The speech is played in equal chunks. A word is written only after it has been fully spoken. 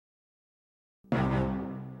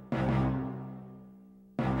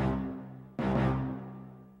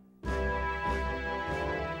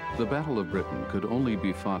The Battle of Britain could only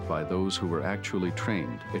be fought by those who were actually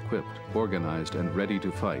trained, equipped, organized, and ready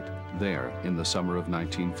to fight there in the summer of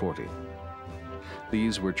 1940.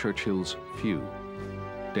 These were Churchill's few.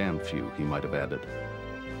 Damn few, he might have added.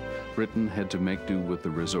 Britain had to make do with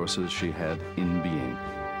the resources she had in being.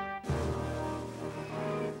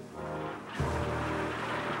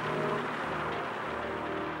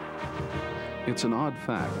 It's an odd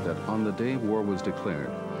fact that on the day war was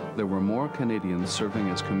declared, there were more Canadians serving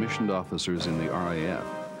as commissioned officers in the RAF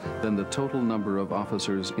than the total number of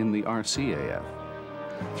officers in the RCAF.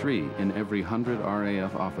 3 in every 100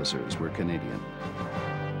 RAF officers were Canadian.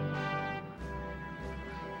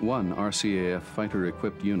 One RCAF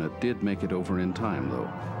fighter-equipped unit did make it over in time,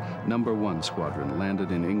 though. Number 1 Squadron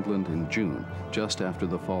landed in England in June, just after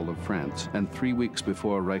the fall of France, and 3 weeks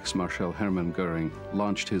before Reichsmarschall Hermann Göring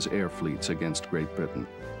launched his air fleets against Great Britain.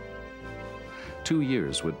 2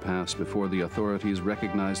 years would pass before the authorities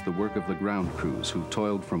recognized the work of the ground crews who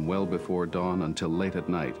toiled from well before dawn until late at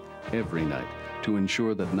night, every night, to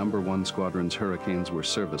ensure that Number 1 Squadron's Hurricanes were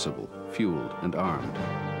serviceable, fueled, and armed.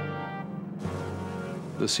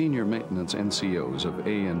 The senior maintenance NCOs of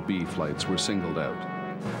A and B flights were singled out.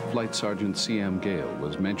 Flight Sergeant C.M. Gale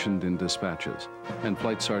was mentioned in dispatches, and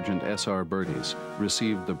Flight Sergeant S.R. Birdies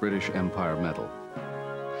received the British Empire Medal.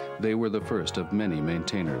 They were the first of many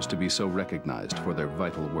maintainers to be so recognized for their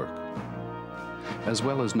vital work. As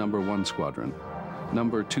well as Number 1 Squadron,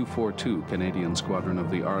 Number 242 Canadian Squadron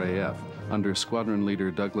of the RAF under Squadron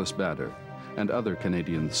Leader Douglas Bader and other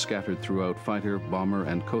Canadians scattered throughout fighter, bomber,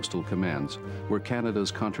 and coastal commands were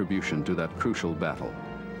Canada's contribution to that crucial battle.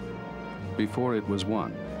 Before it was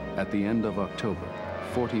won, at the end of October,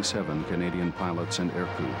 47 Canadian pilots and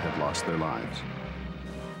aircrew had lost their lives.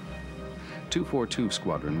 242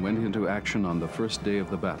 Squadron went into action on the first day of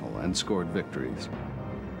the battle and scored victories.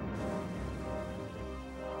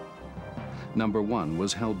 Number 1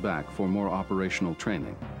 was held back for more operational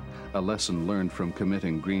training, a lesson learned from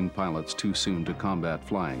committing green pilots too soon to combat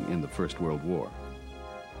flying in the First World War.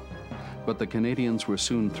 But the Canadians were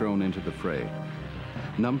soon thrown into the fray.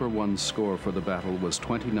 Number 1's score for the battle was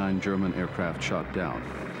 29 German aircraft shot down,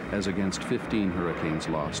 as against 15 Hurricanes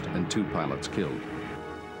lost and 2 pilots killed.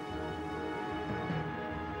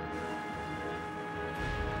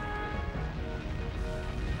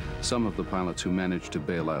 Some of the pilots who managed to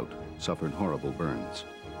bail out suffered horrible burns.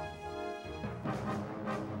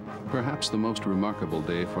 Perhaps the most remarkable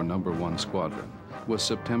day for Number 1 Squadron was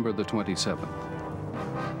September the 27th.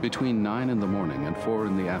 Between 9 in the morning and 4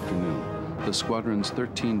 in the afternoon, the squadron's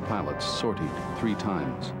 13 pilots sortied 3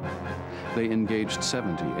 times. They engaged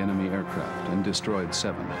 70 enemy aircraft and destroyed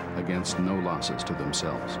 7 against no losses to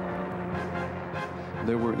themselves.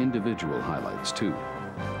 There were individual highlights too.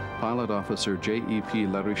 Pilot Officer J.E.P.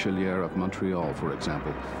 Larichelière of Montreal, for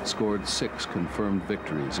example, scored 6 confirmed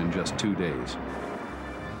victories in just 2 days.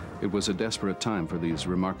 It was a desperate time for these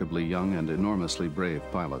remarkably young and enormously brave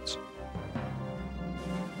pilots.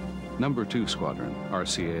 Number 2 Squadron,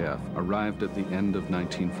 RCAF, arrived at the end of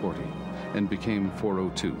 1940 and became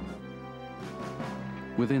 402.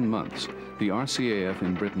 Within months, the RCAF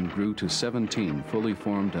in Britain grew to 17 fully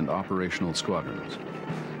formed and operational squadrons.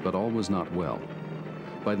 But all was not well.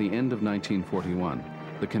 By the end of 1941,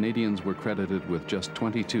 the Canadians were credited with just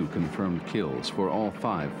 22 confirmed kills for all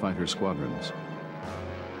 5 fighter squadrons.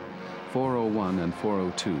 401 and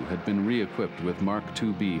 402 had been re-equipped with Mark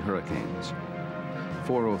IIB Hurricanes.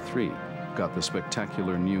 403 got the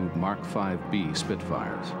spectacular new Mark V-B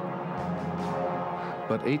Spitfires.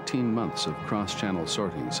 But 18 months of cross-channel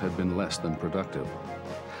sorties had been less than productive.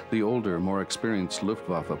 The older, more experienced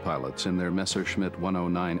Luftwaffe pilots in their Messerschmitt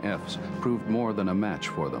 109Fs proved more than a match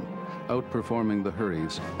for them, outperforming the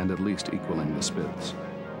Hurries and at least equaling the Spits.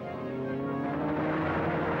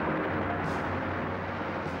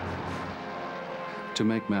 To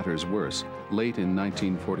make matters worse, late in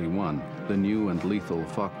 1941, the new and lethal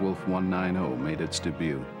Focke-Wulf 190 made its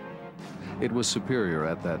debut. It was superior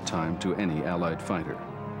at that time to any Allied fighter.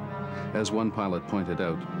 As one pilot pointed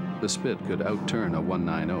out, the Spit could outturn a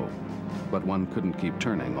 190, but one couldn't keep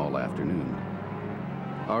turning all afternoon.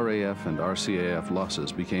 RAF and RCAF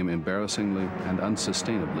losses became embarrassingly and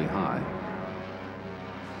unsustainably high.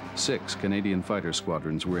 6 Canadian fighter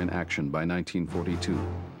squadrons were in action by 1942.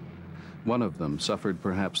 One of them suffered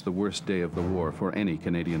perhaps the worst day of the war for any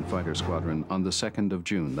Canadian fighter squadron on the 2nd of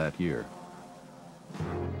June that year.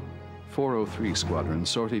 403 Squadron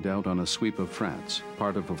sortied out on a sweep of France,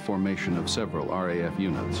 part of a formation of several RAF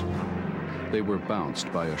units. They were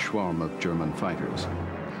bounced by a swarm of German fighters.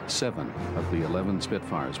 7 of the 11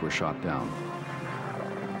 Spitfires were shot down.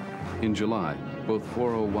 In July, Both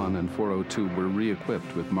 401 and 402 were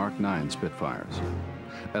re-equipped with Mark 9 Spitfires.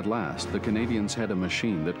 At last, the Canadians had a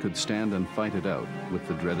machine that could stand and fight it out with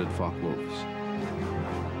the dreaded Focke-Wulfs.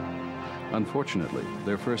 Unfortunately,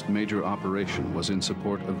 their first major operation was in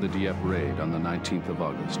support of the Dieppe raid on the 19th of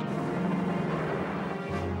August.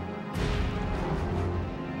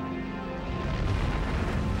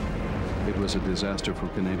 It was a disaster for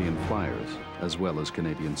Canadian flyers as well as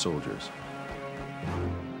Canadian soldiers.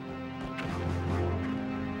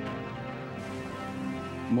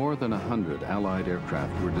 More than 100 Allied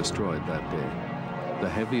aircraft were destroyed that day, the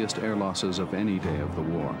heaviest air losses of any day of the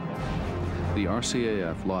war. The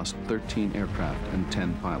RCAF lost 13 aircraft and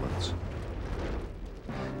 10 pilots.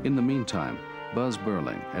 In the meantime, Buzz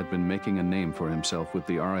Burling had been making a name for himself with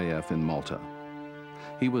the RAF in Malta.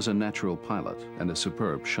 He was a natural pilot and a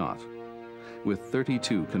superb shot. With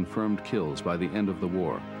 32 confirmed kills by the end of the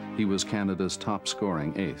war, he was Canada's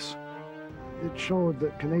top-scoring ace. It showed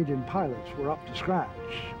that Canadian pilots were up to scratch.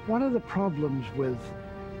 One of the problems with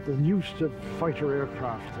the use of fighter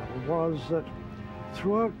aircraft, though, was that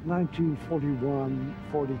throughout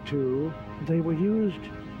 1941-42, they were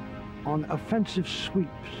used on offensive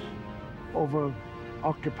sweeps over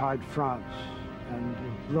occupied France and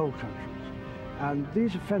the Low Countries. And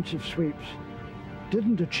these offensive sweeps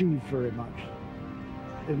didn't achieve very much.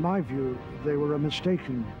 In my view, they were a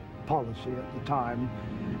mistaken policy at the time,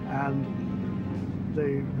 and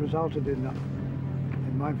they resulted in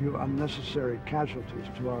my view, unnecessary casualties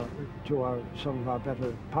to some of our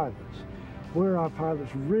better pilots. Where our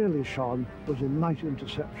pilots really shone was in night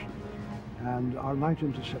interception, and our night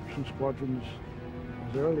interception squadrons,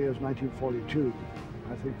 as early as 1942,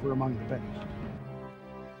 I think were among the best.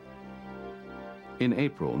 In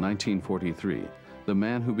April 1943, the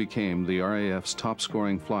man who became the RAF's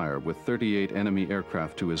top-scoring flyer with 38 enemy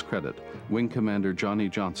aircraft to his credit, Wing Commander Johnny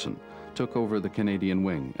Johnson, took over the Canadian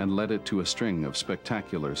wing and led it to a string of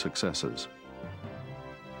spectacular successes.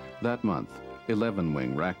 That month, 11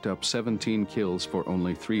 Wing racked up 17 kills for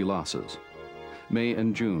only 3 losses. May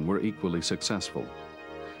and June were equally successful.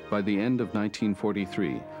 By the end of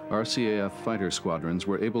 1943, RCAF fighter squadrons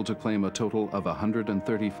were able to claim a total of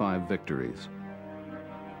 135 victories.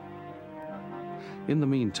 In the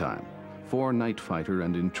meantime, 4 night fighter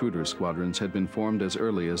and intruder squadrons had been formed as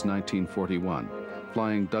early as 1941,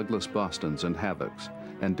 flying Douglas Bostons and Havocs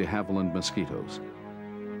and de Havilland Mosquitoes.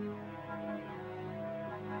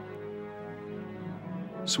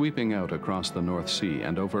 Sweeping out across the North Sea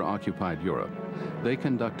and over occupied Europe, they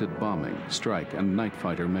conducted bombing, strike, and night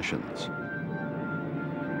fighter missions.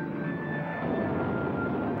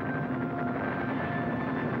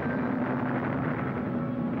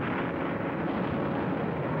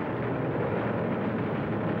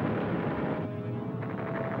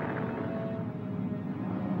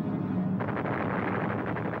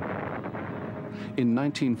 In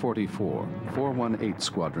 1944, 418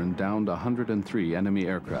 Squadron downed 103 enemy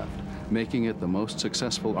aircraft, making it the most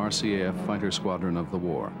successful RCAF fighter squadron of the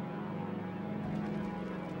war.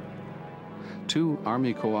 2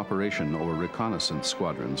 Army Cooperation or Reconnaissance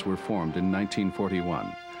Squadrons were formed in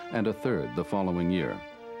 1941, and a third the following year.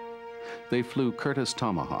 They flew Curtiss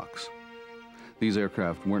Tomahawks. These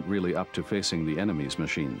aircraft weren't really up to facing the enemy's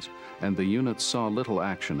machines, and the units saw little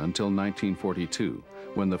action until 1942,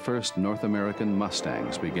 when the first North American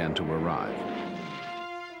Mustangs began to arrive.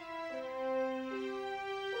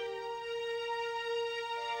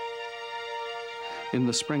 In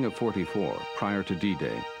the spring of '44, prior to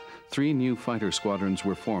D-Day, 3 new fighter squadrons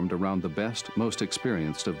were formed around the best, most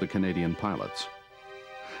experienced of the Canadian pilots.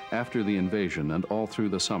 After the invasion and all through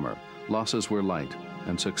the summer, losses were light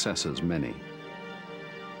and successes many.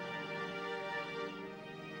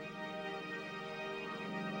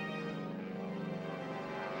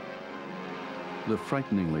 The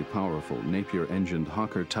frighteningly powerful Napier-engined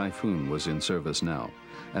Hawker Typhoon was in service now,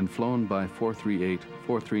 and flown by 438,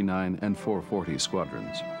 439, and 440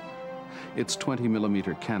 squadrons. Its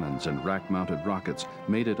 20mm cannons and rack-mounted rockets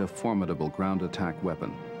made it a formidable ground attack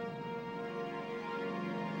weapon.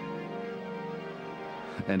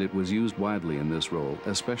 And it was used widely in this role,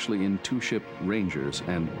 especially in 2-ship Rangers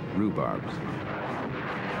and rhubarbs.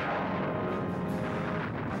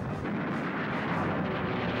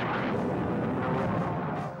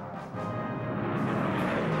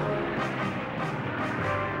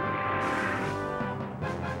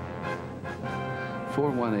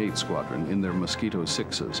 .418 Squadron, in their Mosquito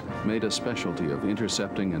 6s, made a specialty of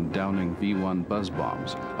intercepting and downing V-1 buzz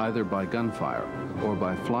bombs, either by gunfire or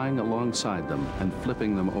by flying alongside them and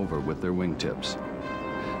flipping them over with their wingtips.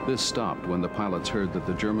 This stopped when the pilots heard that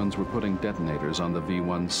the Germans were putting detonators on the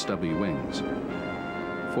V-1's stubby wings.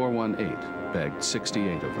 418 bagged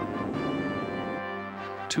 68 of them.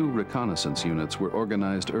 2 reconnaissance units were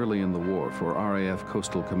organized early in the war for RAF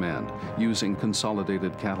Coastal Command using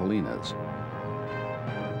consolidated Catalinas,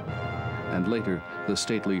 and later the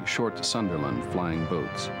stately short Sunderland flying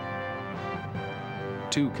boats.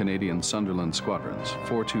 2 Canadian Sunderland squadrons,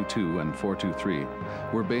 422 and 423,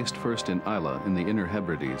 were based first in Islay in the Inner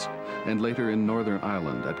Hebrides and later in Northern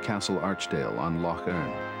Ireland at Castle Archdale on Lough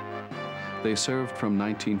Erne. They served from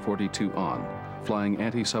 1942 on, flying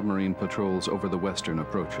anti-submarine patrols over the western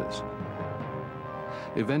approaches.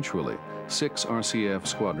 Eventually, 6 RCAF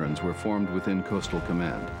squadrons were formed within Coastal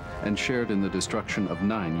Command and shared in the destruction of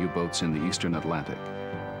 9 U-boats in the eastern Atlantic.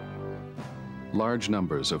 Large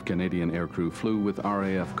numbers of Canadian aircrew flew with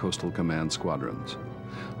RAF Coastal Command squadrons.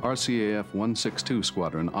 RCAF 162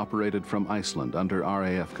 Squadron operated from Iceland under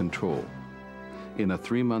RAF control. In a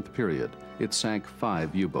 3-month period, it sank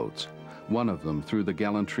 5 U-boats, one of them through the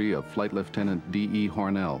gallantry of Flight Lieutenant D.E.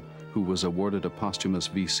 Hornell, who was awarded a posthumous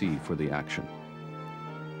V.C. for the action.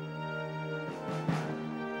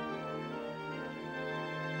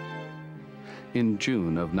 In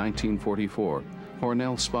June of 1944,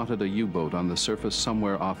 Hornell spotted a U-boat on the surface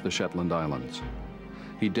somewhere off the Shetland Islands.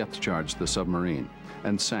 He depth-charged the submarine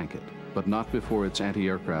and sank it, but not before its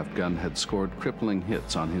anti-aircraft gun had scored crippling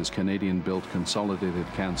hits on his Canadian-built consolidated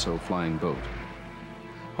Canso flying boat.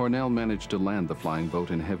 Hornell managed to land the flying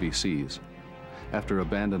boat in heavy seas. After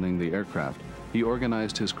abandoning the aircraft, he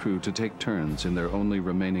organized his crew to take turns in their only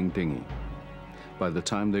remaining dinghy. By the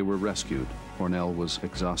time they were rescued, Hornell was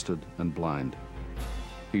exhausted and blind.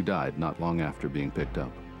 He died not long after being picked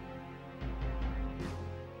up.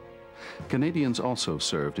 Canadians also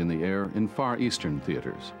served in the air in Far Eastern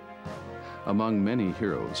theaters. Among many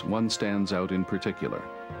heroes, one stands out in particular.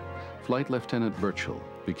 Flight Lieutenant Burchill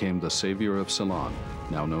became the savior of Ceylon,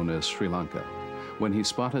 now known as Sri Lanka, when he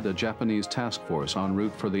spotted a Japanese task force en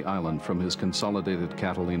route for the island from his consolidated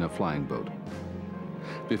Catalina flying boat.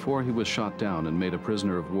 Before he was shot down and made a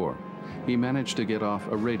prisoner of war, he managed to get off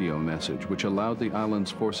a radio message which allowed the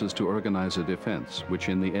island's forces to organize a defense, which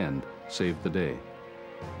in the end saved the day.